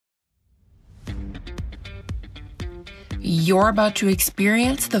You're about to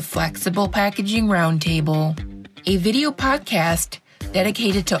experience the Flexible Packaging Roundtable, a video podcast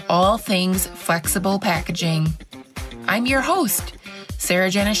dedicated to all things flexible packaging. I'm your host, Sarah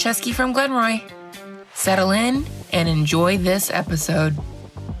Janishevsky from Glenroy. Settle in and enjoy this episode.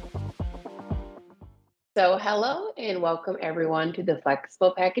 So hello and welcome everyone to the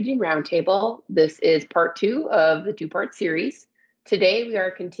Flexible Packaging Roundtable. This is part 2 of the two-part series. Today we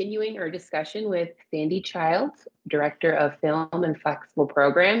are continuing our discussion with Sandi Childs, Director of Film and Flexible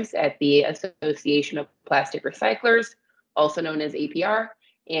Programs at the Association of Plastic Recyclers, also known as APR,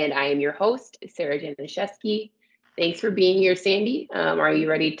 and I am your host, Sarah Janishevsky. Thanks for being here, Sandi. Are you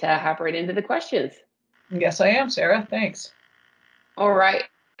ready to hop right into the questions? Yes, I am, Sarah. Thanks. All right.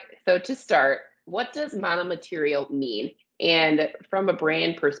 So to start, what does monomaterial mean? And from a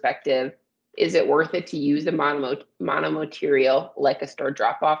brand perspective, is it worth it to use a monomaterial like a store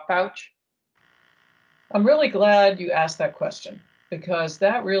drop-off pouch? I'm really glad you asked that question because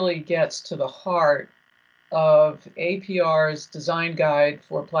that really gets to the heart of APR's design guide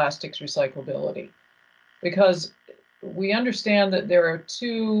for plastics recyclability. Because we understand that there are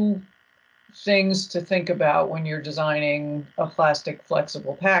two things to think about when you're designing a plastic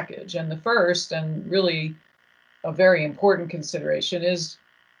flexible package. And the first, and really a very important consideration, is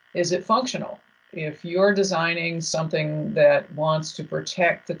it functional? If you're designing something that wants to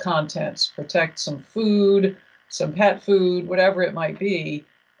protect the contents, protect some food, some pet food, whatever it might be,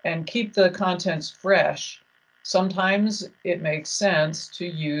 and keep the contents fresh, sometimes it makes sense to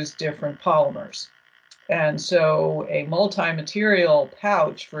use different polymers. And so a multi-material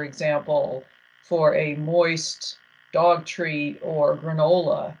pouch, for example, for a moist dog treat or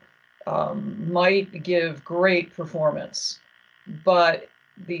granola might give great performance. But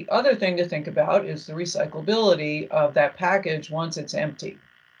the other thing to think about is the recyclability of that package once it's empty.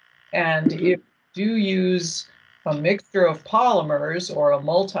 And if you use a mixture of polymers or a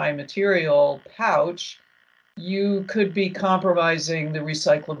multi-material pouch, you could be compromising the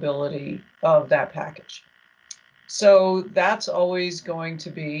recyclability of that package. So that's always going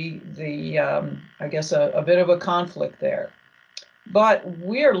to be the, I guess, a bit of a conflict there. But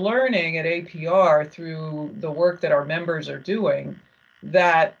we're learning at APR through the work that our members are doing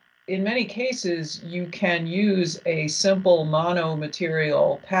that in many cases you can use a simple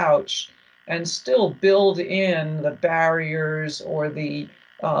mono-material pouch and still build in the barriers or the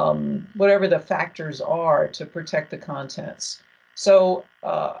whatever the factors are to protect the contents. So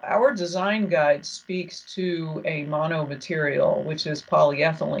our design guide speaks to a mono-material, which is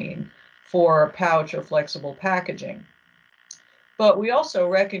polyethylene, for pouch or flexible packaging. But we also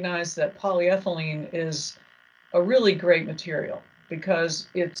recognize that polyethylene is a really great material because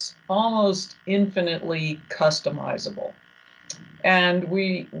it's almost infinitely customizable. And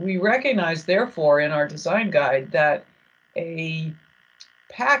we recognize, therefore, in our design guide that a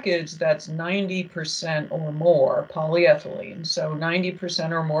package that's 90% or more polyethylene, so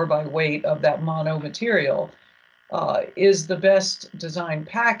 90% or more by weight of that mono material, is the best design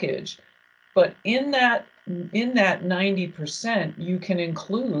package. But in that 90%, you can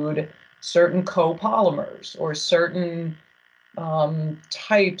include certain copolymers or certain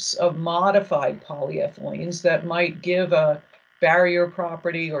types of modified polyethylenes that might give a barrier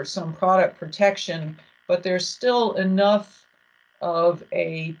property or some product protection, but there's still enough of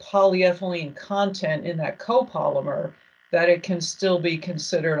a polyethylene content in that copolymer that it can still be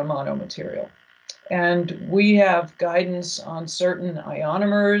considered a monomaterial. And we have guidance on certain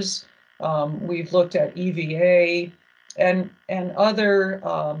ionomers. We've looked at EVA and other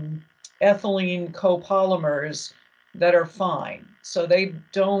ethylene copolymers that are fine. So they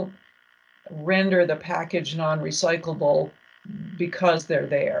don't render the package non-recyclable because they're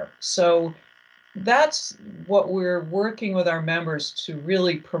there. So that's what we're working with our members to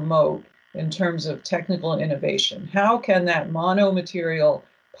really promote in terms of technical innovation. How can that monomaterial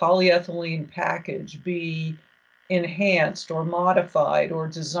polyethylene package be enhanced or modified or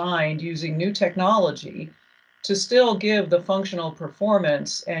designed using new technology to still give the functional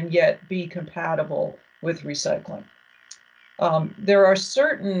performance and yet be compatible with recycling? There are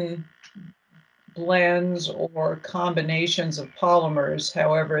certain blends or combinations of polymers,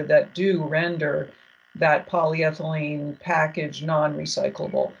 however, that do render that polyethylene package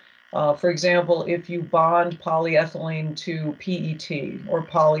non-recyclable. For example, if you bond polyethylene to PET or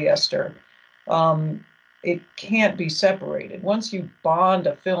polyester, it can't be separated. Once you bond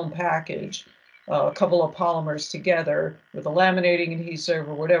a film package, a couple of polymers together with a laminating adhesive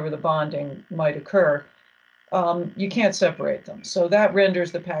or whatever the bonding might occur, you can't separate them. So that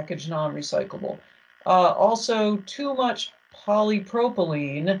renders the package non-recyclable. Also, too much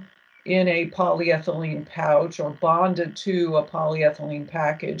polypropylene in a polyethylene pouch or bonded to a polyethylene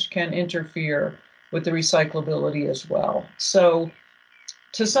package can interfere with the recyclability as well. So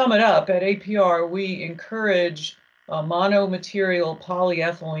to sum it up, at APR, we encourage monomaterial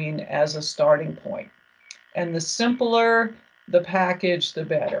polyethylene as a starting point. And the simpler the package, the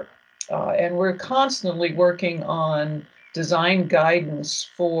better. And we're constantly working on design guidance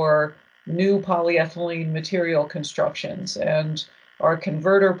for new polyethylene material constructions. And our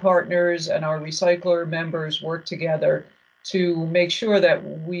converter partners and our recycler members work together to make sure that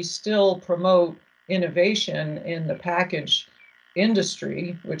we still promote innovation in the package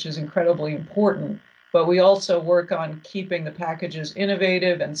industry, which is incredibly important, but we also work on keeping the packages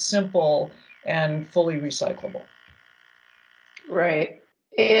innovative and simple and fully recyclable. Right.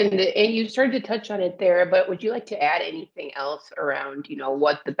 And you started to touch on it there, but would you like to add anything else around,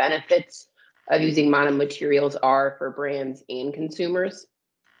 what the benefits of using monomaterials are for brands and consumers?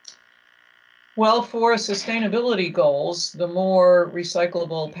 Well, for sustainability goals, the more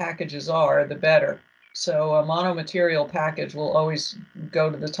recyclable packages are, the better. So a monomaterial package will always go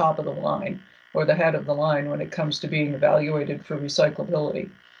to the top of the line or the head of the line when it comes to being evaluated for recyclability.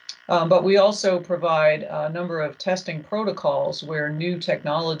 But we also provide a number of testing protocols where new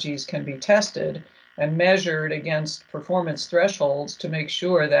technologies can be tested and measured against performance thresholds to make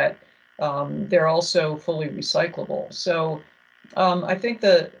sure that they're also fully recyclable. So I think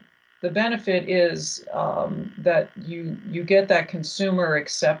the benefit is that you get that consumer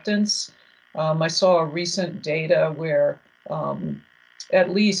acceptance. I saw a recent data where at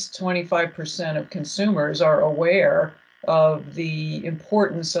least 25% of consumers are aware of the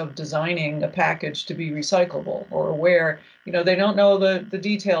importance of designing a package to be recyclable, or aware, they don't know the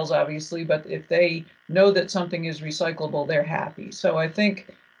details obviously, but if they know that something is recyclable, they're happy. So I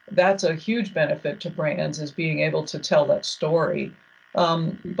think that's a huge benefit to brands, is being able to tell that story.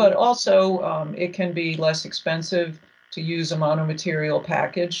 But also it can be less expensive to use a monomaterial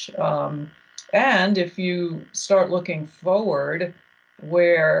package. And if you start looking forward,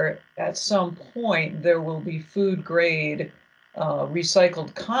 where at some point there will be food grade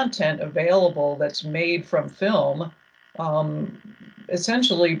recycled content available that's made from film,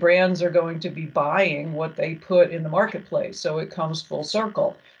 essentially brands are going to be buying what they put in the marketplace. So it comes full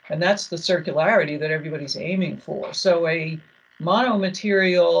circle. And that's the circularity that everybody's aiming for. So a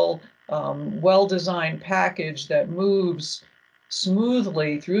monomaterial, well-designed package that moves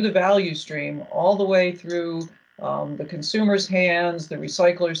smoothly through the value stream all the way through the consumer's hands, the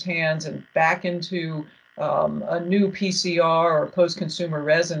recycler's hands, and back into a new PCR or post-consumer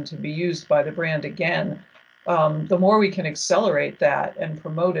resin to be used by the brand again. The more we can accelerate that and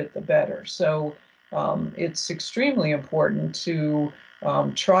promote it, the better. So it's extremely important to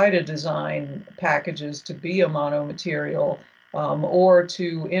try to design packages to be a monomaterial, or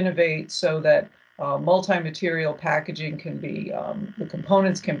to innovate so that multi-material packaging can be, the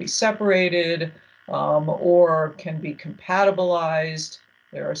components can be separated, or can be compatibilized.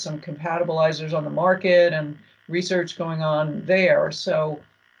 There are some compatibilizers on the market and research going on there. So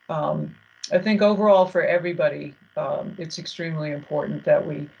I think overall for everybody, it's extremely important that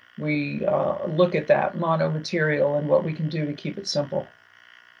we look at that monomaterial and what we can do to keep it simple.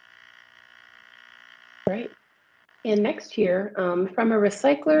 Right. And next year, from a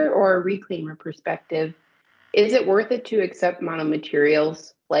recycler or a reclaimer perspective, is it worth it to accept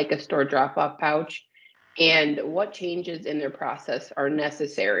monomaterials like a store drop-off pouch? And what changes in their process are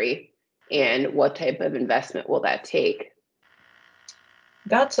necessary? And what type of investment will that take?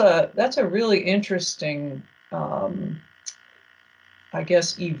 That's a really interesting, I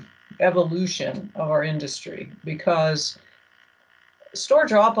guess, evolution of our industry, because store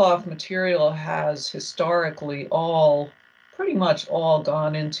drop-off material has historically pretty much all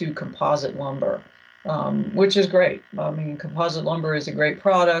gone into composite lumber, which is great. I mean, composite lumber is a great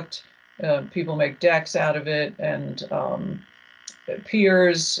product. People make decks out of it and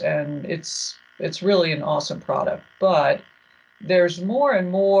piers, and it's really an awesome product. But there's more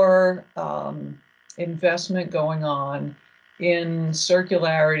and more investment going on in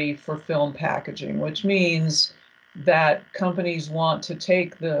circularity for film packaging, which means that companies want to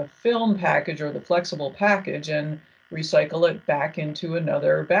take the film package or the flexible package and recycle it back into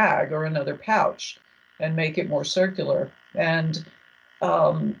another bag or another pouch and make it more circular. And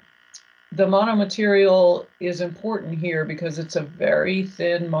the monomaterial is important here because it's a very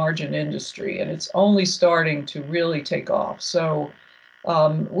thin margin industry and it's only starting to really take off. So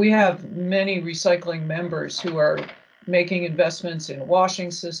we have many recycling members who are making investments in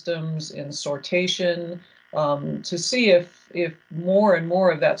washing systems, in sortation, to see if more and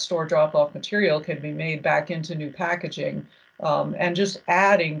more of that store drop-off material can be made back into new packaging and just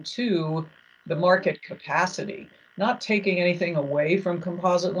adding to the market capacity, not taking anything away from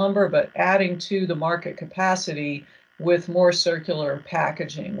composite lumber, but adding to the market capacity with more circular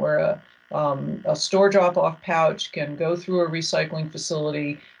packaging, where a store drop-off pouch can go through a recycling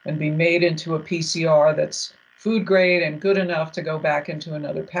facility and be made into a PCR that's food grade and good enough to go back into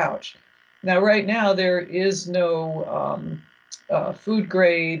another pouch. Now, right now, there is no food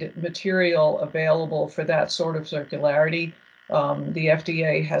grade material available for that sort of circularity. The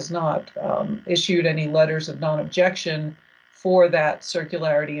FDA has not issued any letters of non-objection for that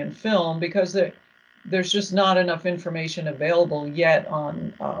circularity in film because there's just not enough information available yet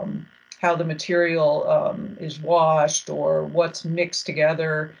on how the material is washed or what's mixed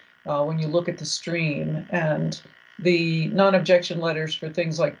together when you look at the stream. And the non-objection letters for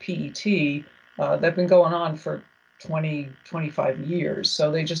things like PET, they've been going on for 20, 25 years,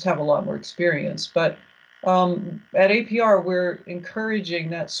 so they just have a lot more experience. But at APR, we're encouraging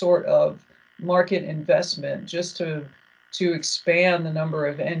that sort of market investment just to expand the number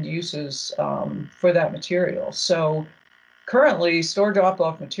of end uses for that material. So currently, store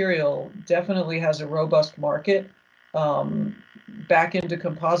drop-off material definitely has a robust market back into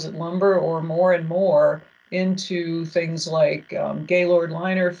composite lumber or more and more into things like Gaylord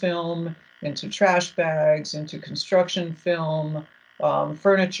liner film, into trash bags, into construction film,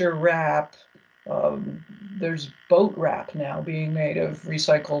 furniture wrap. There's boat wrap now being made of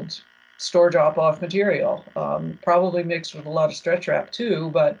recycled store drop-off material, probably mixed with a lot of stretch wrap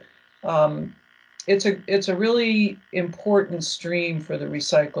too, but it's a really important stream for the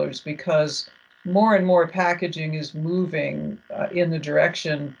recyclers because more and more packaging is moving in the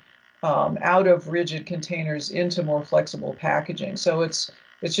direction out of rigid containers into more flexible packaging. So it's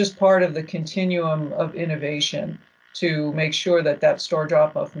just part of the continuum of innovation to make sure that that store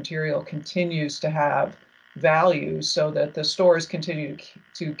drop-off material continues to have value so that the stores continue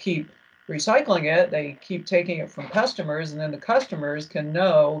to keep recycling it. They keep taking it from customers, and then the customers can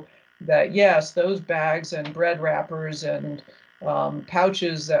know that, yes, those bags and bread wrappers and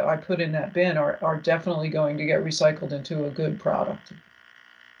pouches that I put in that bin are definitely going to get recycled into a good product.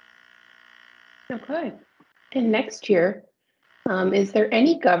 Okay. And next year, is there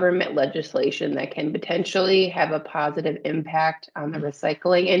any government legislation that can potentially have a positive impact on the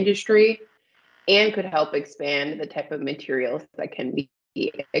recycling industry and could help expand the type of materials that can be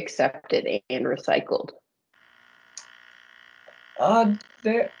accepted and recycled?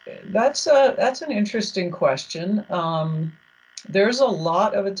 That's an interesting question. There's a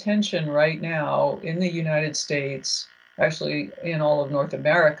lot of attention right now in the United States, actually in all of North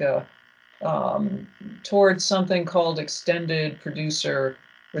America, towards something called extended producer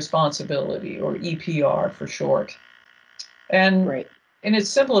responsibility, or EPR for short. And Right. in its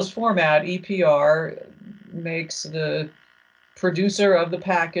simplest format, EPR makes the producer of the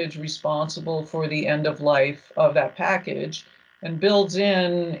package responsible for the end of life of that package and builds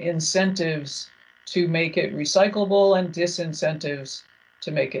in incentives to make it recyclable and disincentives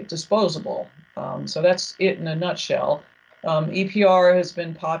to make it disposable. So that's it in a nutshell. EPR has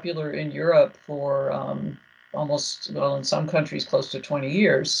been popular in Europe for almost, well, in some countries, close to 20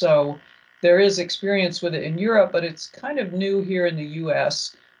 years. So there is experience with it in Europe, but it's kind of new here in the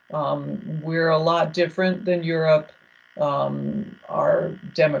US. We're a lot different than Europe. Our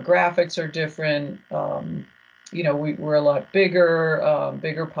demographics are different. We're a lot bigger,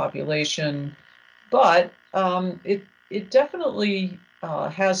 bigger population, but it definitely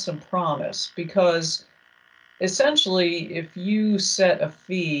has some promise because essentially, if you set a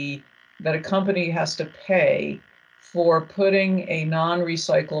fee that a company has to pay for putting a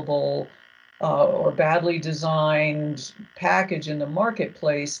non-recyclable or badly designed package in the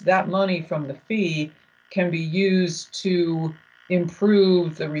marketplace, that money from the fee can be used to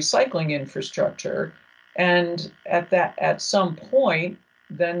improve the recycling infrastructure. And at some point,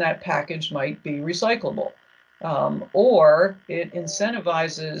 then that package might be recyclable. Or it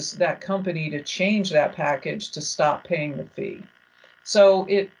incentivizes that company to change that package to stop paying the fee. So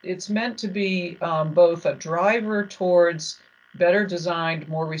it's meant to be both a driver towards better designed,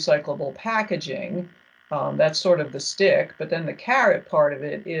 more recyclable packaging. That's sort of the stick, but then the carrot part of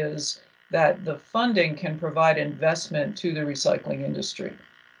it is that the funding can provide investment to the recycling industry.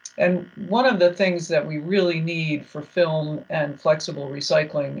 And one of the things that we really need for film and flexible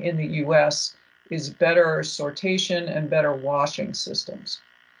recycling in the US is better sortation and better washing systems.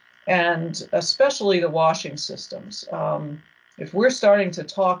 And especially the washing systems. If we're starting to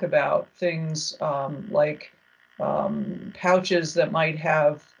talk about things like pouches that might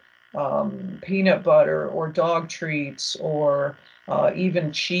have peanut butter or dog treats or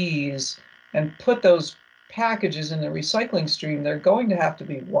even cheese, and put those packages in the recycling stream, they're going to have to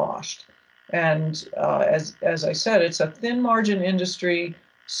be washed. And as I said, it's a thin margin industry,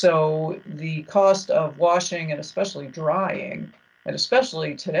 so the cost of washing and especially drying, and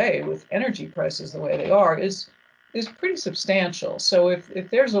especially today with energy prices the way they are, is pretty substantial. So if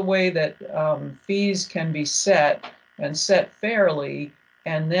there's a way that fees can be set and set fairly,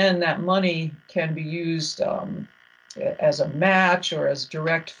 and then that money can be used as a match or as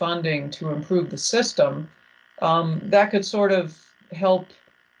direct funding to improve the system, that could sort of help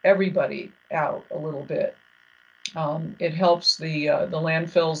everybody out a little bit. It helps the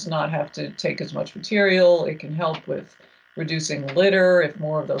landfills not have to take as much material. It can help with reducing litter if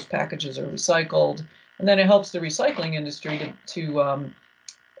more of those packages are recycled. And then it helps the recycling industry to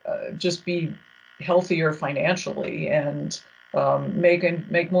just be healthier financially and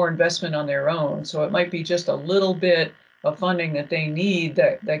make more investment on their own. So it might be just a little bit of funding that they need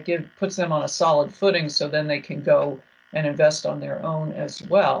that puts them on a solid footing, so then they can go and invest on their own as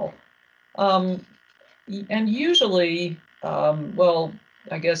well. And usually, well,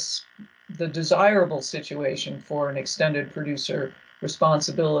 I guess the desirable situation for an extended producer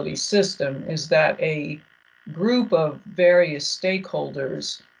responsibility system is that a group of various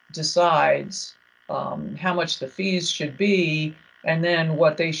stakeholders decides how much the fees should be, and then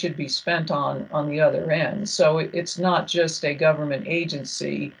what they should be spent on the other end. So it's not just a government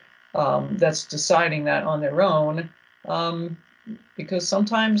agency that's deciding that on their own, because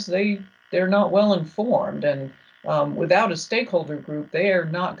sometimes they're not well informed, and without a stakeholder group, they are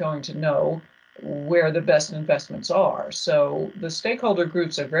not going to know where the best investments are. So the stakeholder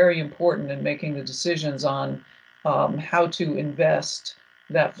groups are very important in making the decisions on how to invest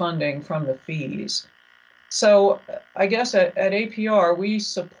that funding from the fees. So I guess at APR, we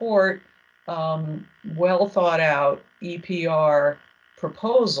support well thought out EPR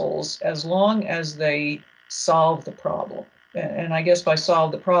proposals as long as they solve the problem. And I guess by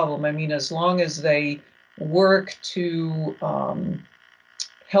solve the problem, I mean as long as they work to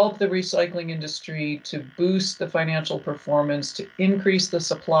help the recycling industry, to boost the financial performance, to increase the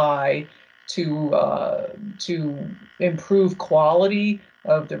supply, to improve quality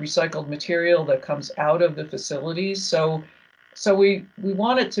of the recycled material that comes out of the facilities. So we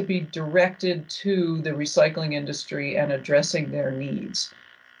want it to be directed to the recycling industry and addressing their needs.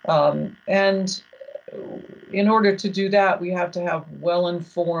 And in order to do that, we have to have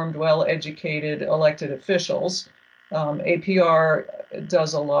well-informed, well-educated elected officials. APR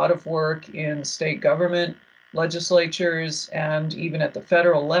does a lot of work in state government, legislatures, and even at the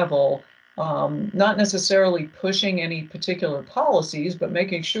federal level, not necessarily pushing any particular policies, but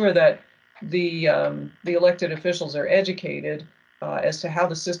making sure that the elected officials are educated as to how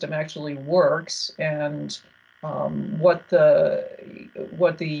the system actually works and what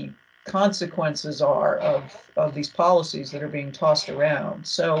the consequences are of these policies that are being tossed around.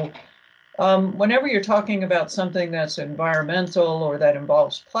 So whenever you're talking about something that's environmental or that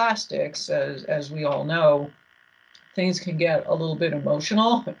involves plastics, as we all know, things can get a little bit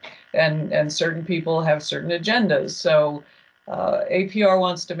emotional, and certain people have certain agendas. So APR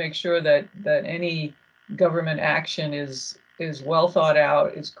wants to make sure that any government action is well thought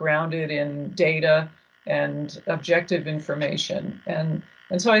out, is grounded in data and objective information. And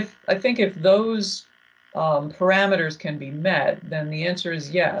so I think if those parameters can be met, then the answer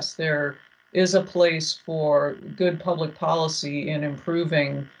is yes, there is a place for good public policy in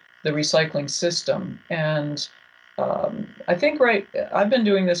improving the recycling system. And I think I've been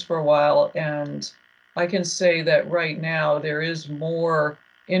doing this for a while, and I can say that right now there is more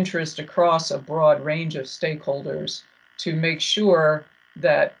interest across a broad range of stakeholders to make sure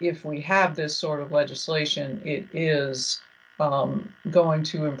that if we have this sort of legislation, it is going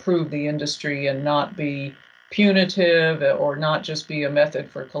to improve the industry and not be punitive, or not just be a method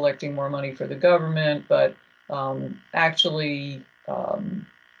for collecting more money for the government, but actually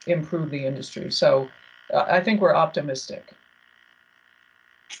improve the industry. So I think we're optimistic.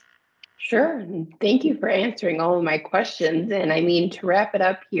 Sure. Thank you for answering all of my questions. And I mean, to wrap it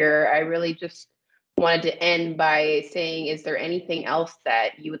up here, I really just wanted to end by saying, is there anything else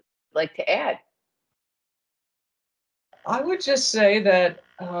that you would like to add? I would just say that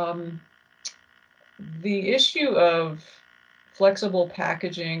the issue of flexible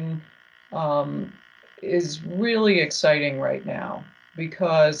packaging is really exciting right now,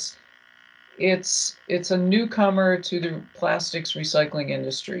 because it's a newcomer to the plastics recycling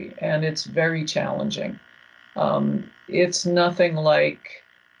industry, and it's very challenging. It's nothing like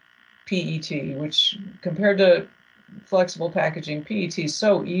PET, which compared to flexible packaging, PET is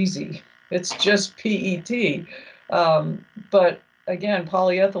so easy. It's just PET. But again,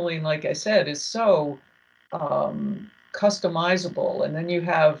 polyethylene, like I said, is so customizable, and then you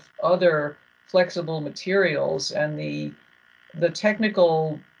have other flexible materials, and the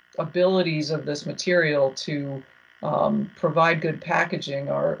technical abilities of this material to provide good packaging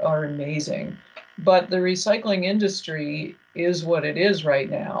are amazing. But the recycling industry is what it is right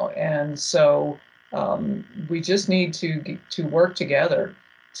now, and so we just need to work together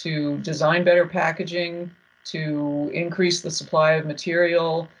to design better packaging, to increase the supply of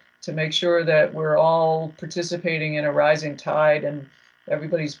material, to make sure that we're all participating in a rising tide and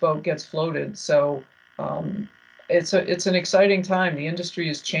everybody's boat gets floated. So it's an exciting time. The industry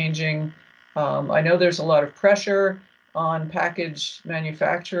is changing. I know there's a lot of pressure on package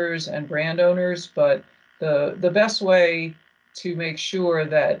manufacturers and brand owners, but the best way to make sure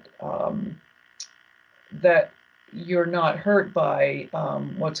that that you're not hurt by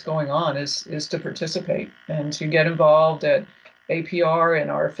what's going on is to participate and to get involved at APR in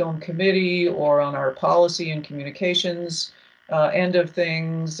our film committee or on our policy and communications end of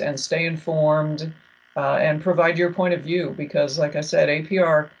things, and stay informed and provide your point of view, because like I said,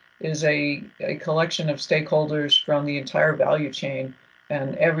 APR is a collection of stakeholders from the entire value chain,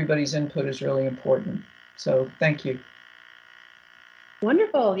 and everybody's input is really important. So thank you.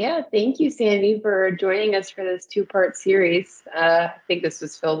 Wonderful. Yeah. Thank you, Sandi, for joining us for this two-part series. I think this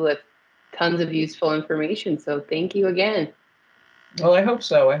was filled with tons of useful information. So thank you again. Well, I hope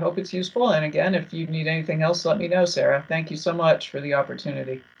so. I hope it's useful. And again, if you need anything else, let me know, Sarah. Thank you so much for the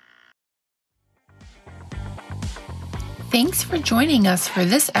opportunity. Thanks for joining us for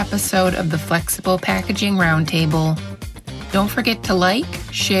this episode of the Flexible Packaging Roundtable. Don't forget to like,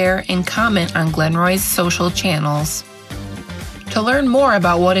 share, and comment on Glenroy's social channels. To learn more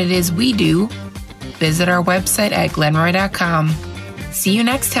about what it is we do, visit our website at glenroy.com. See you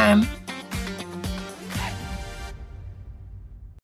next time.